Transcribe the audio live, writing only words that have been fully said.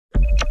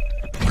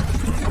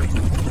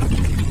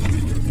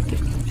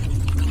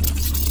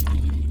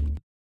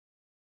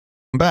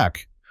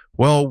Back.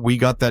 Well, we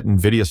got that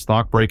Nvidia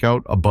stock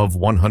breakout above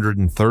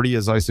 130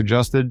 as I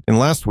suggested. In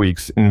last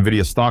week's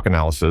Nvidia stock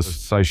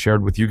analysis, I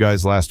shared with you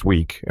guys last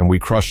week, and we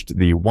crushed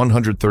the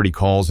 130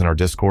 calls in our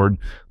Discord.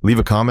 Leave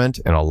a comment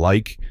and a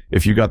like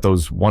if you got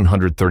those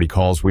 130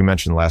 calls we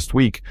mentioned last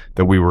week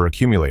that we were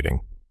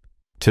accumulating.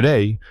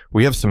 Today,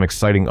 we have some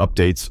exciting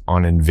updates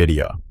on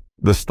Nvidia.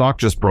 The stock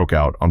just broke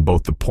out on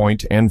both the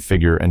point and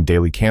figure and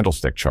daily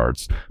candlestick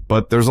charts,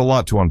 but there's a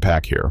lot to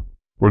unpack here.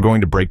 We're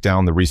going to break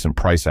down the recent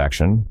price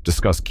action,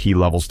 discuss key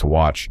levels to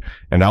watch,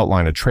 and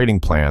outline a trading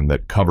plan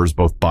that covers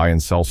both buy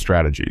and sell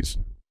strategies.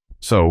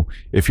 So,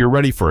 if you're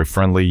ready for a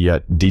friendly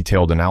yet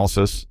detailed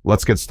analysis,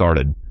 let's get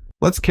started.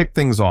 Let's kick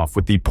things off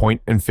with the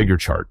point and figure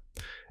chart.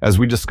 As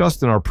we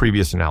discussed in our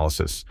previous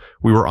analysis,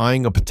 we were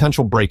eyeing a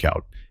potential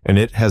breakout, and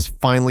it has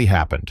finally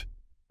happened.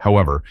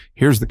 However,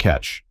 here's the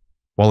catch.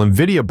 While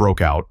Nvidia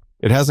broke out,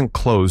 it hasn't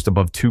closed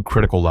above two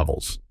critical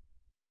levels: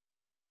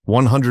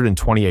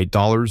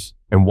 $128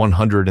 and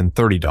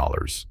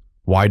 $130.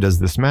 Why does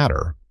this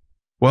matter?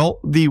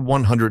 Well, the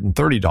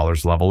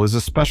 $130 level is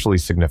especially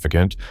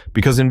significant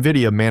because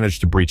Nvidia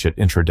managed to breach it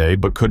intraday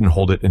but couldn't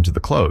hold it into the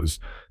close.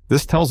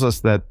 This tells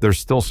us that there's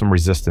still some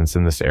resistance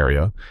in this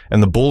area,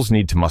 and the bulls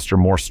need to muster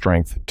more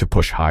strength to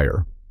push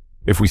higher.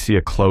 If we see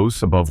a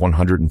close above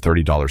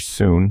 $130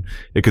 soon,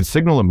 it could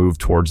signal a move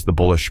towards the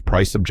bullish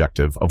price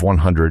objective of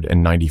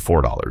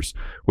 $194,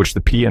 which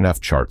the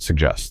P&F chart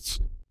suggests.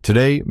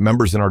 Today,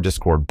 members in our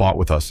Discord bought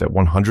with us at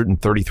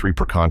 133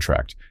 per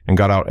contract and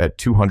got out at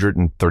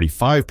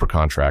 235 per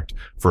contract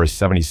for a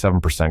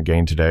 77%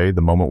 gain today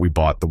the moment we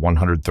bought the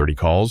 130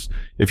 calls.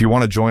 If you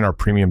want to join our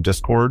premium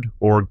Discord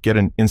or get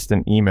an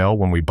instant email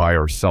when we buy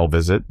or sell,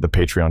 visit the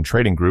Patreon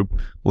trading group,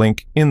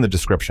 link in the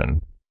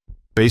description.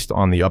 Based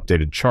on the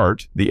updated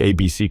chart, the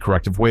ABC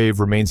corrective wave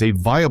remains a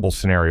viable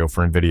scenario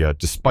for Nvidia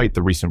despite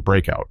the recent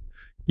breakout.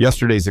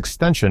 Yesterday's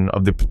extension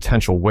of the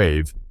potential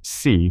wave,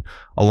 C,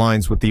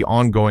 aligns with the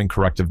ongoing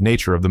corrective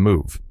nature of the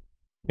move.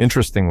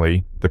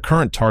 Interestingly, the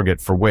current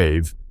target for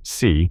wave,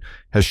 C,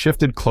 has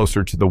shifted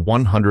closer to the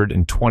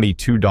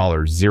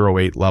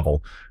 $122.08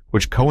 level,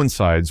 which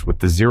coincides with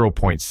the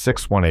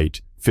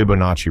 0.618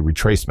 Fibonacci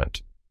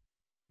retracement.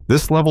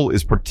 This level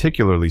is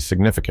particularly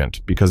significant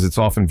because it's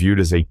often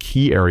viewed as a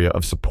key area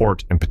of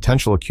support and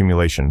potential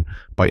accumulation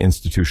by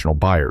institutional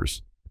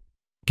buyers.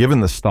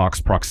 Given the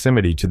stock's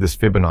proximity to this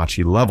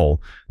Fibonacci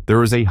level,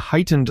 there is a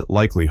heightened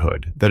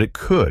likelihood that it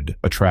could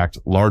attract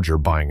larger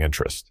buying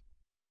interest.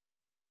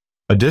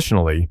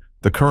 Additionally,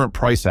 the current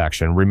price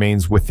action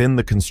remains within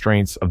the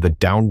constraints of the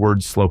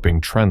downward sloping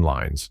trend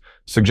lines,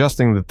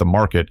 suggesting that the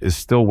market is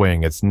still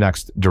weighing its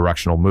next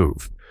directional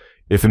move.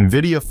 If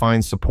Nvidia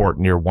finds support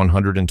near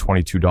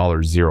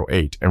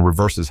 $122.08 and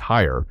reverses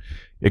higher,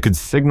 it could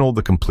signal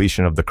the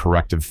completion of the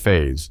corrective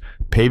phase,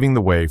 paving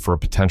the way for a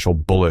potential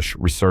bullish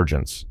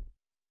resurgence.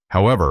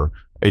 However,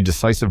 a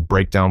decisive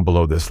breakdown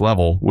below this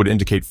level would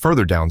indicate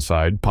further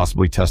downside,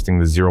 possibly testing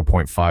the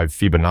 0.5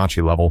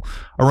 Fibonacci level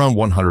around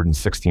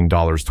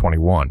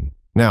 $116.21.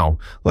 Now,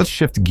 let's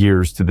shift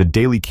gears to the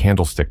daily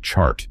candlestick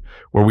chart,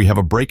 where we have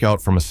a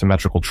breakout from a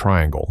symmetrical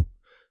triangle.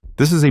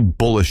 This is a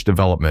bullish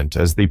development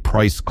as the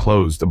price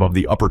closed above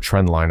the upper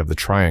trend line of the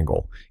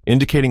triangle,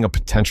 indicating a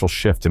potential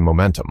shift in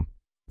momentum.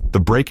 The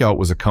breakout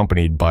was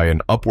accompanied by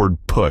an upward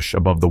push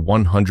above the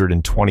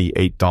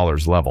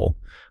 $128 level.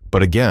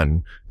 But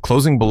again,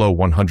 closing below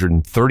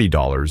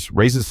 $130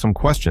 raises some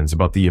questions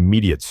about the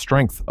immediate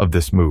strength of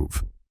this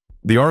move.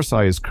 The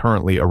RSI is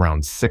currently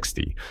around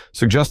 60,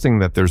 suggesting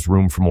that there's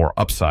room for more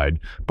upside,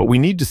 but we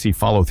need to see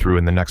follow-through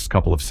in the next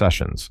couple of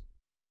sessions.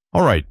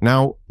 Alright,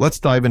 now let's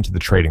dive into the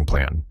trading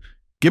plan.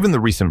 Given the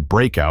recent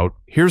breakout,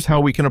 here's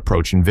how we can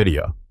approach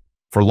Nvidia.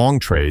 For long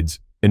trades,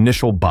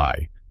 initial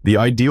buy. The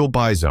ideal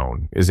buy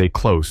zone is a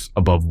close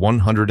above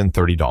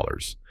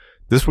 $130.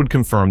 This would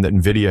confirm that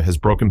Nvidia has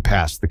broken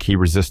past the key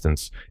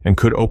resistance and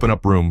could open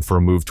up room for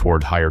a move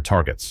toward higher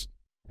targets.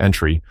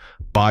 Entry: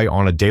 buy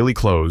on a daily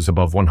close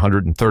above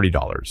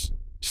 $130.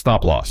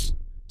 Stop loss: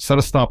 set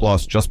a stop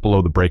loss just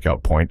below the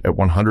breakout point at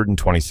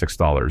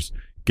 $126,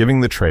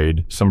 giving the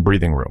trade some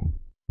breathing room.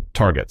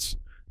 Targets: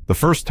 the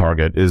first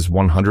target is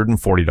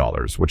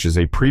 $140, which is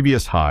a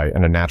previous high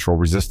and a natural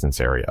resistance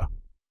area.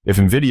 If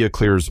Nvidia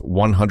clears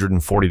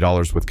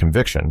 $140 with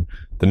conviction,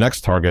 the next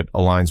target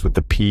aligns with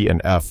the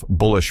P&F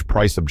bullish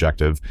price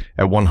objective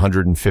at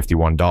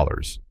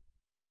 $151.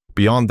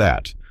 Beyond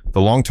that,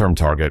 the long-term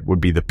target would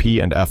be the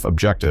P&F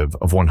objective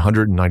of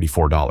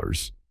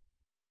 $194.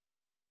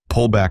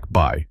 Pullback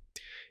buy.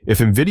 If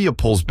Nvidia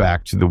pulls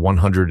back to the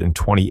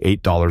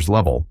 $128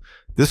 level,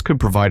 this could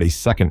provide a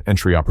second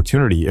entry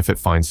opportunity if it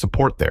finds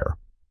support there.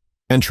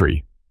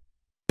 Entry: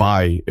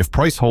 buy if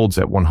price holds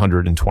at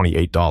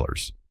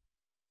 $128.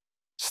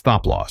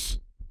 Stop loss: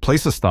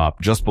 place a stop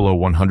just below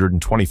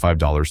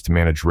 $125 to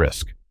manage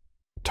risk.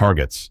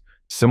 Targets: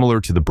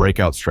 similar to the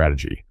breakout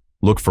strategy,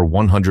 look for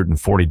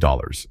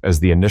 $140 as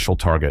the initial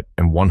target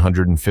and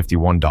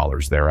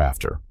 $151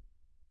 thereafter.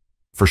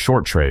 For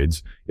short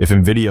trades, if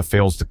Nvidia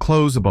fails to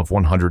close above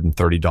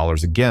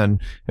 $130 again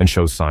and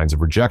shows signs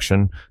of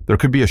rejection, there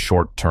could be a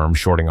short-term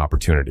shorting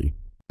opportunity.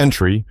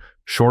 Entry,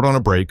 short on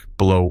a break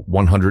below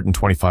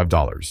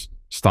 $125.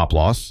 Stop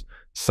loss,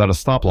 set a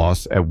stop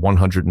loss at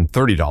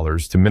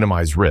 $130 to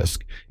minimize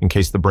risk in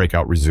case the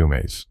breakout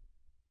resumes.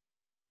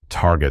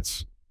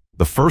 Targets.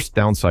 The first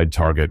downside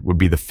target would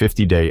be the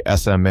 50-day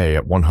SMA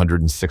at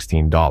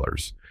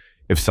 $116.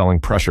 If selling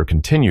pressure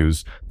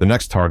continues, the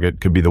next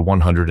target could be the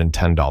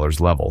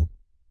 $110 level.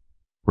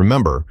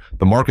 Remember,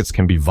 the markets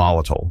can be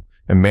volatile,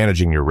 and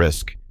managing your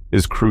risk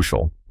is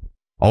crucial.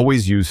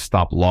 Always use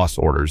stop-loss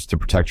orders to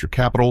protect your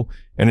capital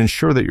and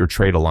ensure that your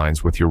trade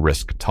aligns with your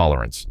risk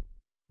tolerance.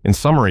 In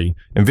summary,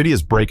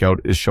 Nvidia's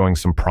breakout is showing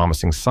some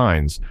promising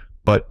signs,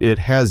 but it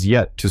has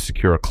yet to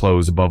secure a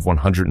close above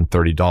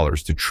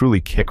 $130 to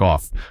truly kick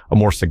off a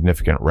more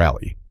significant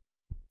rally.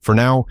 For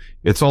now,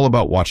 it's all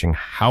about watching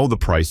how the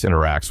price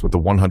interacts with the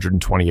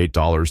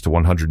 $128 to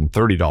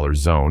 $130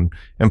 zone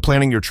and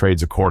planning your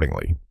trades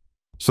accordingly.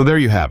 So there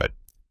you have it.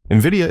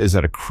 Nvidia is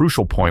at a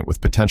crucial point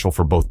with potential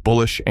for both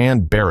bullish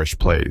and bearish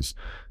plays.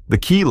 The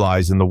key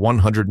lies in the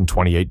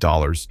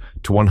 $128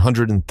 to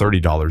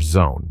 $130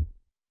 zone.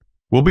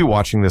 We'll be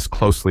watching this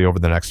closely over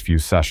the next few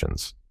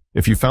sessions.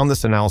 If you found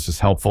this analysis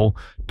helpful,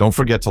 don't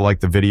forget to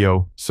like the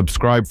video,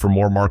 subscribe for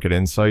more market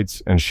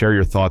insights, and share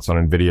your thoughts on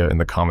Nvidia in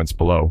the comments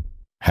below.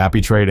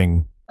 Happy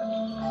trading!